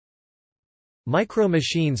Micro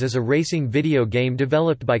Machines is a racing video game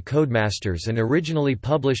developed by Codemasters and originally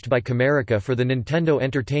published by Camerica for the Nintendo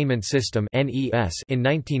Entertainment System (NES) in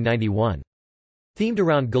 1991. Themed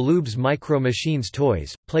around Galoob's Micro Machines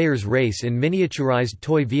toys, players race in miniaturized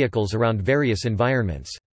toy vehicles around various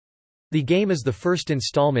environments. The game is the first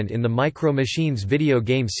installment in the Micro Machines video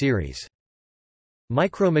game series.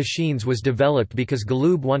 Micro Machines was developed because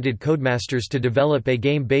Galoob wanted Codemasters to develop a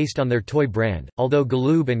game based on their toy brand, although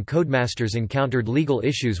Galoob and Codemasters encountered legal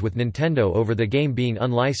issues with Nintendo over the game being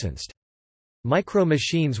unlicensed. Micro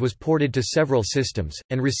Machines was ported to several systems,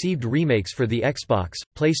 and received remakes for the Xbox,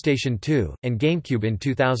 PlayStation 2, and GameCube in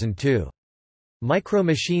 2002. Micro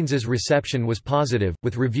Machines' reception was positive,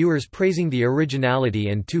 with reviewers praising the originality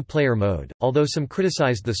and two-player mode, although some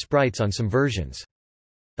criticized the sprites on some versions.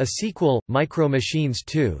 A sequel, Micro Machines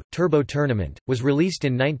 2: Turbo Tournament, was released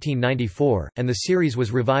in 1994, and the series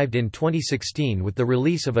was revived in 2016 with the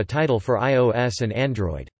release of a title for iOS and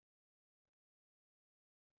Android.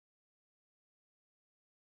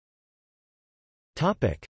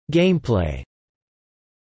 Gameplay.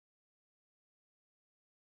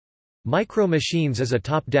 Micro Machines is a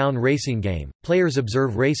top-down racing game. Players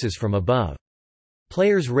observe races from above.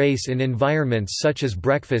 Players race in environments such as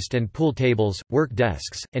breakfast and pool tables, work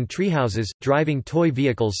desks, and treehouses, driving toy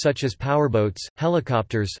vehicles such as powerboats,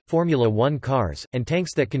 helicopters, Formula One cars, and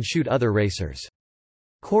tanks that can shoot other racers.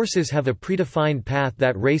 Courses have a predefined path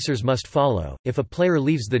that racers must follow. If a player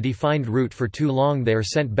leaves the defined route for too long, they are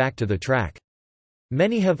sent back to the track.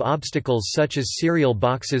 Many have obstacles such as cereal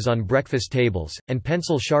boxes on breakfast tables, and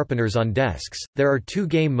pencil sharpeners on desks. There are two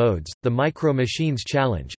game modes, the Micro Machines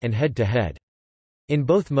Challenge, and Head-to-Head. In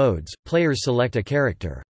both modes, players select a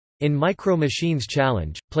character. In Micro Machines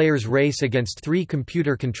Challenge, players race against 3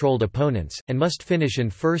 computer-controlled opponents, and must finish in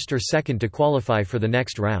first or second to qualify for the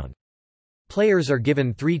next round. Players are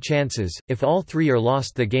given 3 chances. If all 3 are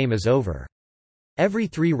lost, the game is over. Every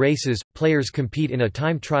 3 races, players compete in a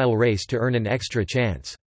time trial race to earn an extra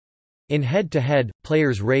chance. In Head-to-Head,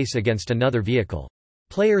 players race against another vehicle.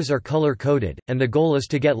 Players are color-coded, and the goal is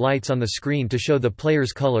to get lights on the screen to show the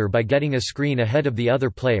player's color by getting a screen ahead of the other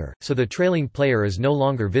player, so the trailing player is no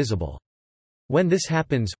longer visible. When this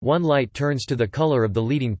happens, one light turns to the color of the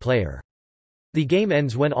leading player. The game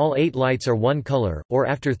ends when all 8 lights are one color, or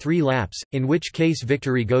after 3 laps, in which case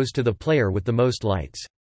victory goes to the player with the most lights.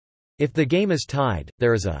 If the game is tied,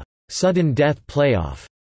 there is a sudden death playoff,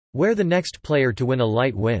 where the next player to win a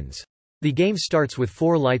light wins. The game starts with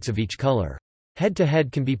 4 lights of each color.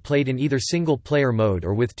 Head-to-head can be played in either single-player mode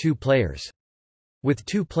or with 2 players. With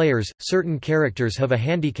 2 players, certain characters have a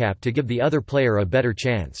handicap to give the other player a better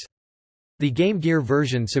chance. The Game Gear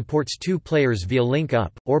version supports 2 players via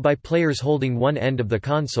link-up, or by players holding one end of the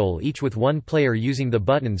console, each with one player using the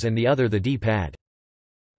buttons and the other the D-pad.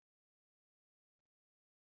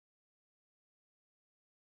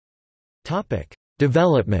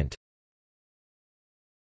 Development.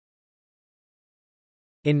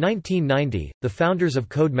 In 1990, the founders of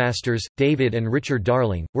Codemasters, David and Richard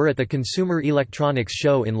Darling, were at the Consumer Electronics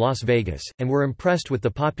Show in Las Vegas, and were impressed with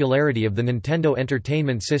the popularity of the Nintendo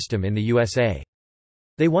Entertainment System in the USA.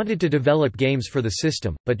 They wanted to develop games for the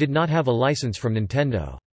system, but did not have a license from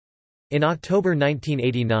Nintendo. In October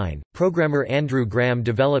 1989, programmer Andrew Graham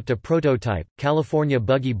developed a prototype, California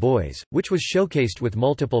Buggy Boys, which was showcased with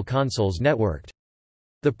multiple consoles networked.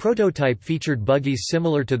 The prototype featured buggies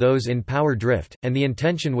similar to those in Power Drift, and the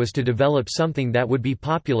intention was to develop something that would be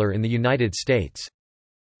popular in the United States.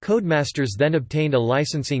 Codemasters then obtained a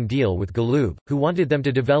licensing deal with Galoob, who wanted them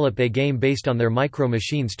to develop a game based on their Micro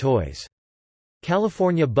Machines toys.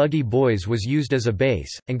 California Buggy Boys was used as a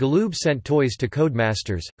base, and Galoob sent toys to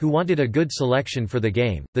Codemasters, who wanted a good selection for the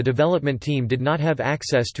game. The development team did not have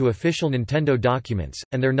access to official Nintendo documents,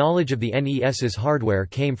 and their knowledge of the NES's hardware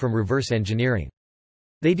came from reverse engineering.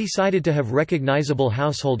 They decided to have recognizable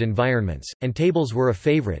household environments, and tables were a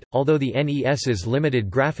favorite, although the NES's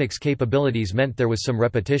limited graphics capabilities meant there was some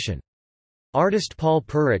repetition. Artist Paul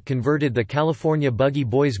Perrott converted the California Buggy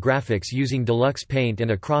Boys graphics using Deluxe Paint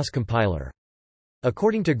and a cross-compiler.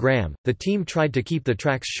 According to Graham, the team tried to keep the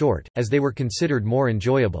tracks short, as they were considered more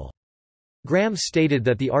enjoyable. Graham stated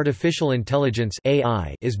that the artificial intelligence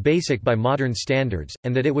 (AI) is basic by modern standards,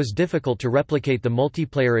 and that it was difficult to replicate the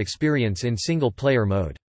multiplayer experience in single-player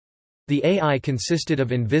mode. The AI consisted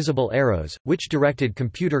of invisible arrows, which directed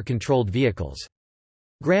computer-controlled vehicles.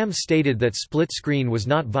 Graham stated that split-screen was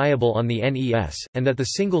not viable on the NES, and that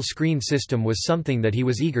the single-screen system was something that he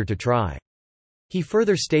was eager to try. He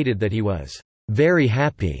further stated that he was very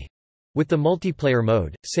happy with the multiplayer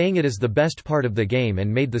mode, saying it is the best part of the game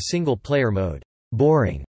and made the single-player mode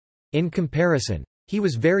boring. In comparison, He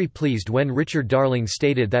was very pleased when Richard Darling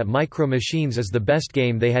stated that Micro Machines is the best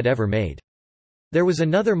game they had ever made. There was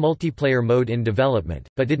another multiplayer mode in development,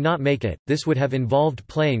 but did not make it. This would have involved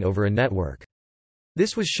playing over a network.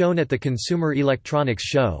 This was shown at the Consumer Electronics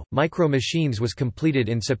Show. Micro Machines was completed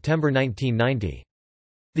in September 1990.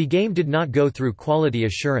 The game did not go through quality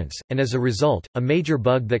assurance, and as a result, a major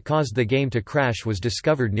bug that caused the game to crash was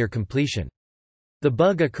discovered near completion. The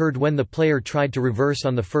bug occurred when the player tried to reverse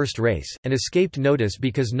on the first race, and escaped notice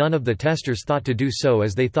because none of the testers thought to do so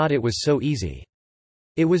as they thought it was so easy.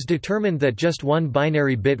 It was determined that just one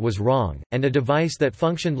binary bit was wrong, and a device that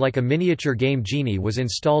functioned like a miniature game genie was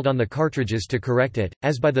installed on the cartridges to correct it,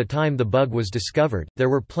 as by the time the bug was discovered, there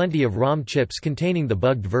were plenty of ROM chips containing the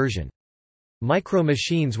bugged version. Micro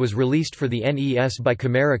Machines was released for the NES by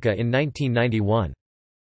Camerica in 1991.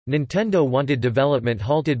 Nintendo wanted development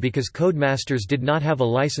halted because Codemasters did not have a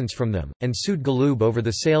license from them, and sued Galoob over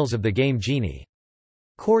the sales of the game Genie.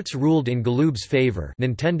 Courts ruled in Galoob's favor.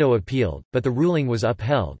 Nintendo appealed, but the ruling was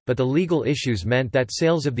upheld, but the legal issues meant that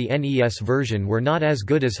sales of the NES version were not as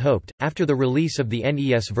good as hoped. After the release of the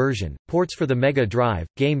NES version, ports for the Mega Drive,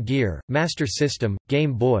 Game Gear, Master System,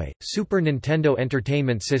 Game Boy, Super Nintendo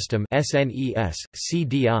Entertainment System (SNES),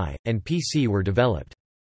 CDI, and PC were developed.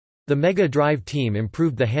 The Mega Drive team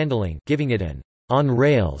improved the handling, giving it an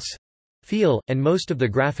on-rails feel, and most of the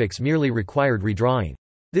graphics merely required redrawing.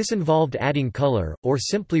 This involved adding color, or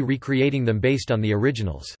simply recreating them based on the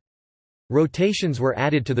originals. Rotations were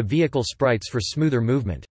added to the vehicle sprites for smoother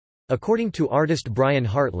movement. According to artist Brian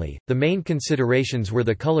Hartley, the main considerations were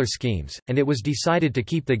the color schemes, and it was decided to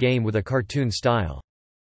keep the game with a cartoon style.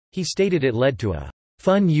 He stated it led to a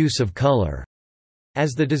fun use of color.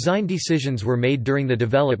 As the design decisions were made during the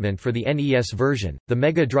development for the NES version, the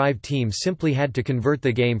Mega Drive team simply had to convert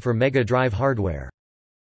the game for Mega Drive hardware.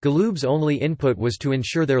 Galoob's only input was to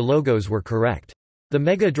ensure their logos were correct. The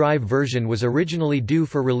Mega Drive version was originally due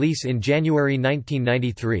for release in January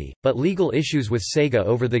 1993, but legal issues with Sega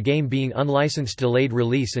over the game being unlicensed delayed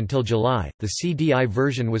release until July. The CDI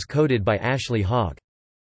version was coded by Ashley Hogg.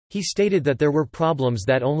 He stated that there were problems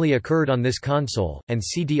that only occurred on this console, and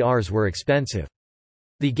CDRs were expensive.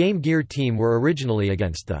 The Game Gear team were originally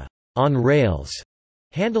against the on-rails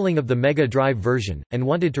handling of the Mega Drive version, and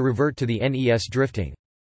wanted to revert to the NES drifting.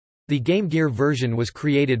 The Game Gear version was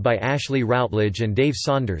created by Ashley Routledge and Dave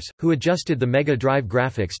Saunders, who adjusted the Mega Drive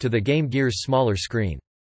graphics to the Game Gear's smaller screen.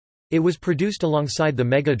 It was produced alongside the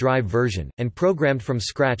Mega Drive version, and programmed from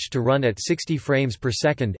scratch to run at 60 frames per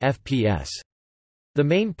second (FPS). The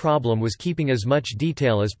main problem was keeping as much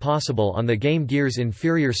detail as possible on the Game Gear's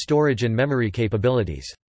inferior storage and memory capabilities.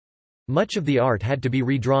 Much of the art had to be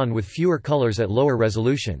redrawn with fewer colors at lower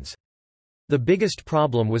resolutions. The biggest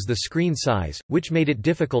problem was the screen size, which made it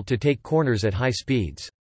difficult to take corners at high speeds.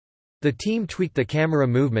 The team tweaked the camera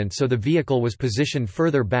movement so the vehicle was positioned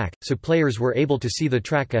further back, so players were able to see the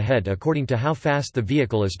track ahead according to how fast the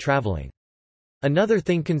vehicle is traveling. Another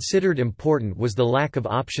thing considered important was the lack of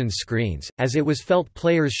options screens, as it was felt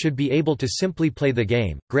players should be able to simply play the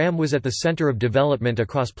game. Graham was at the center of development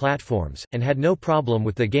across platforms, and had no problem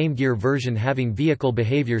with the Game Gear version having vehicle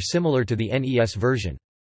behavior similar to the NES version.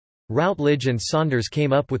 Routledge and Saunders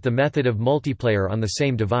came up with the method of multiplayer on the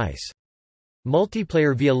same device.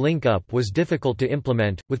 Multiplayer via link-up was difficult to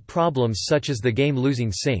implement, with problems such as the game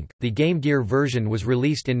losing sync. The Game Gear version was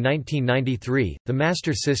released in 1993, the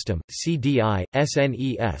Master System, CDI,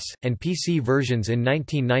 SNES, and PC versions in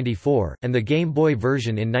 1994, and the Game Boy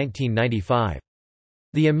version in 1995.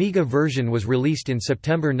 The Amiga version was released in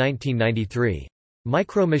September 1993.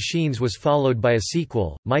 Micro Machines was followed by a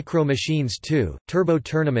sequel, Micro Machines 2, Turbo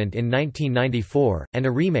Tournament in 1994, and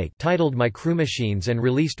a remake titled Micromachines and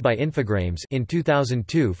released by Infogrames in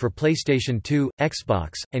 2002 for PlayStation 2,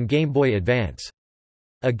 Xbox, and Game Boy Advance.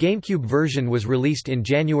 A GameCube version was released in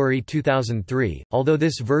January 2003, although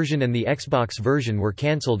this version and the Xbox version were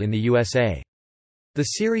cancelled in the USA. The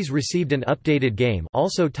series received an updated game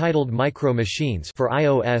also titled Micro Machines for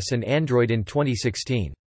iOS and Android in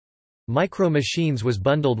 2016. Micro Machines was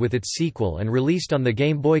bundled with its sequel and released on the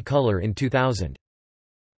Game Boy Color in 2000.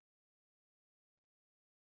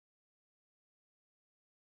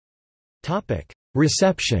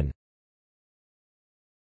 Reception.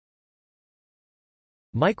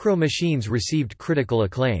 Micro Machines received critical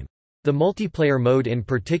acclaim. The multiplayer mode in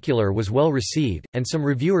particular was well received, and some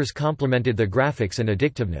reviewers complimented the graphics and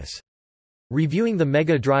addictiveness. Reviewing the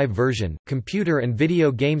Mega Drive version, computer and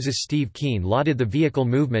video games's Steve Keen lauded the vehicle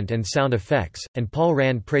movement and sound effects, and Paul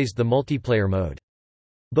Rand praised the multiplayer mode.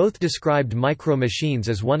 Both described Micro Machines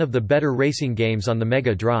as one of the better racing games on the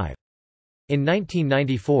Mega Drive. In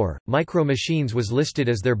 1994, Micro Machines was listed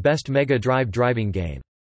as their best Mega Drive driving game.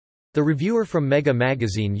 The reviewer from Mega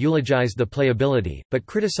Magazine eulogized the playability, but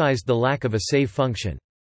criticized the lack of a save function.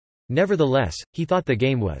 Nevertheless, he thought the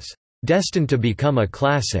game was destined to become a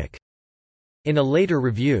classic. In a later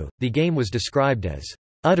review, the game was described as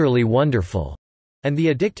utterly wonderful, and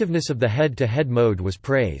the addictiveness of the head-to-head mode was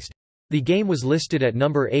praised. The game was listed at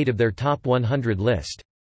number 8 of their top 100 list.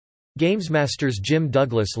 GamesMaster's Jim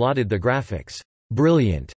Douglas lauded the graphics,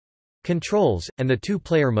 brilliant, controls, and the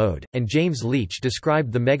two-player mode, and James Leach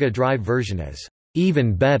described the Mega Drive version as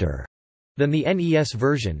even better than the NES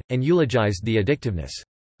version, and eulogized the addictiveness.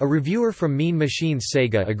 A reviewer from Mean Machines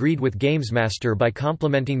Sega agreed with GamesMaster by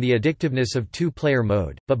complimenting the addictiveness of two-player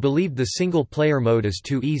mode, but believed the single-player mode is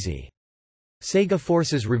too easy. Sega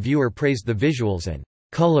Force's reviewer praised the visuals and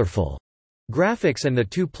colorful graphics and the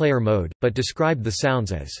two-player mode, but described the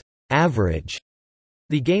sounds as average.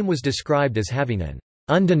 The game was described as having an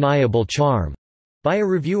undeniable charm by a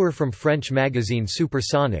reviewer from French magazine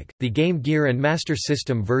Supersonic. The Game Gear and Master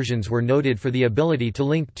System versions were noted for the ability to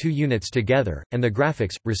link two units together, and the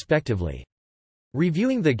graphics, respectively.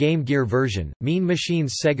 Reviewing the Game Gear version, Mean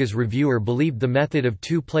Machines Sega's reviewer believed the method of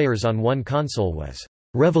two players on one console was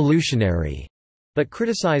revolutionary, but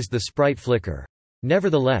criticized the sprite flicker.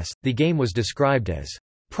 Nevertheless, the game was described as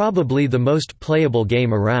probably the most playable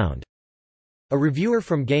game around. A reviewer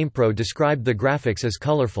from GamePro described the graphics as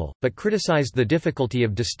colorful, but criticized the difficulty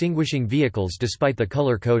of distinguishing vehicles despite the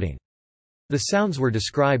color coding. The sounds were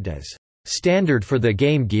described as standard for the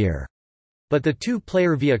Game Gear, but the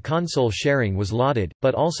two-player via console sharing was lauded,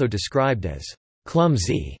 but also described as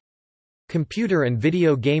clumsy. Computer and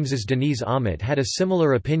Video Games' Denise Ahmet had a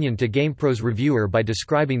similar opinion to GamePro's reviewer by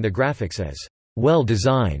describing the graphics as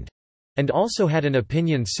well-designed, and also had an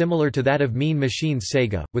opinion similar to that of Mean Machines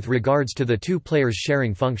Sega, with regards to the two players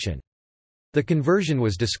sharing function. The conversion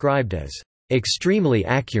was described as extremely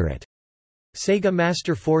accurate. Sega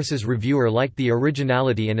Master Force's reviewer liked the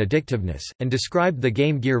originality and addictiveness, and described the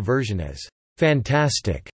Game Gear version as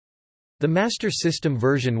fantastic. The Master System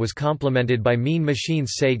version was complimented by Mean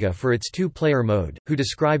Machines Sega for its two-player mode, who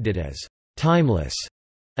described it as timeless,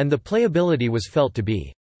 and the playability was felt to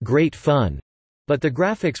be great fun. But the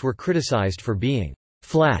graphics were criticized for being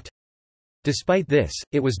flat. Despite this,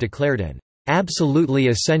 it was declared an absolutely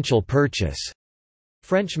essential purchase.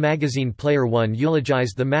 French magazine Player One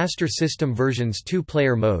eulogized the Master System version's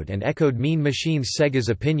two-player mode and echoed Mean Machines Sega's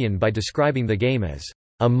opinion by describing the game as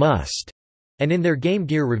a must. And in their Game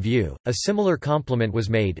Gear review, a similar compliment was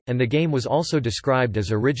made, and the game was also described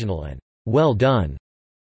as original and well done.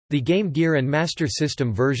 The Game Gear and Master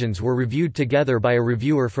System versions were reviewed together by a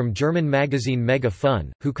reviewer from German magazine Mega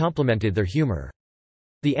Fun, who complimented their humor.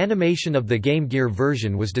 The animation of the Game Gear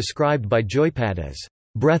version was described by Joypad as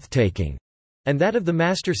breathtaking, and that of the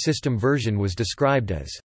Master System version was described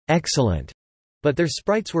as excellent. But their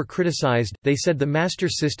sprites were criticized. They said the Master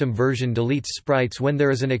System version deletes sprites when there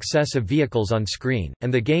is an excess of vehicles on screen,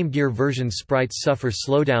 and the Game Gear version's sprites suffer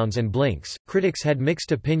slowdowns and blinks. Critics had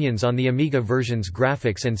mixed opinions on the Amiga version's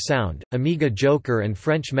graphics and sound. Amiga Joker and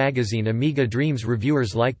French magazine Amiga Dreams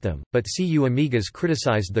reviewers liked them, but CU Amigas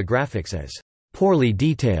criticized the graphics as poorly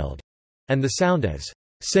detailed and the sound as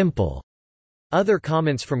simple. Other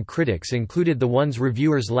comments from critics included the ones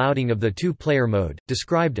reviewers lauding of the two-player mode,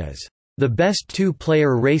 described as the best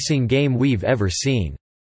two-player racing game we've ever seen.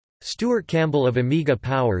 Stuart Campbell of Amiga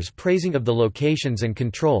Powers praising of the locations and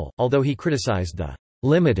control, although he criticized the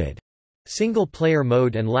limited single-player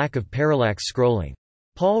mode and lack of parallax scrolling.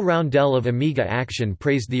 Paul Roundell of Amiga Action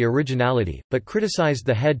praised the originality, but criticized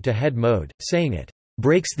the head-to-head mode, saying it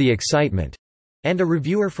breaks the excitement. And a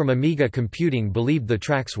reviewer from Amiga Computing believed the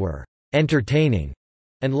tracks were entertaining,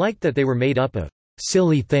 and liked that they were made up of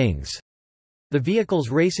silly things. The vehicles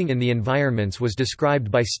racing in the environments was described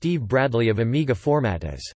by Steve Bradley of Amiga Format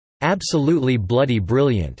as absolutely bloody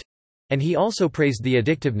brilliant, and he also praised the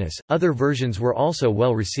addictiveness. Other versions were also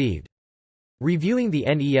well received. Reviewing the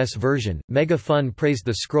NES version, Mega Fun praised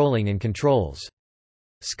the scrolling and controls.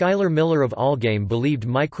 Skylar Miller of Allgame believed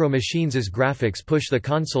Micro Machines' graphics push the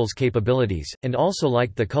console's capabilities, and also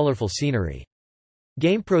liked the colorful scenery.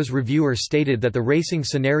 GamePro's reviewer stated that the racing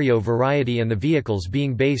scenario variety and the vehicles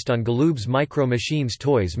being based on Galoob's Micro Machines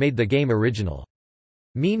toys made the game original.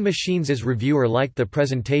 Mean Machines' reviewer liked the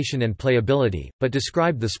presentation and playability, but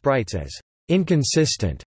described the sprites as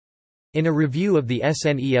inconsistent. In a review of the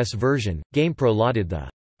SNES version, GamePro lauded the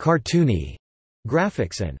cartoony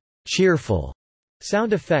graphics and cheerful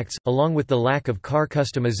sound effects, along with the lack of car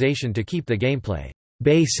customization to keep the gameplay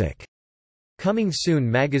basic. Coming Soon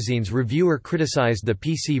magazine's reviewer criticized the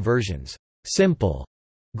PC version's simple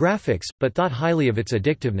graphics, but thought highly of its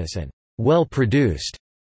addictiveness and well-produced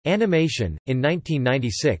animation. In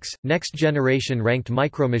 1996, Next Generation ranked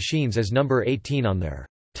Micro Machines as number 18 on their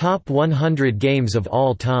top 100 games of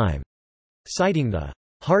all time, citing the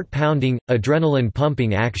heart-pounding,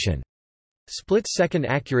 adrenaline-pumping action, split-second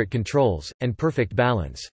accurate controls, and perfect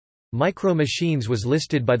balance. Micro Machines was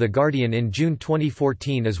listed by The Guardian in June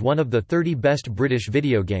 2014 as one of the 30 best British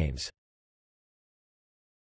video games.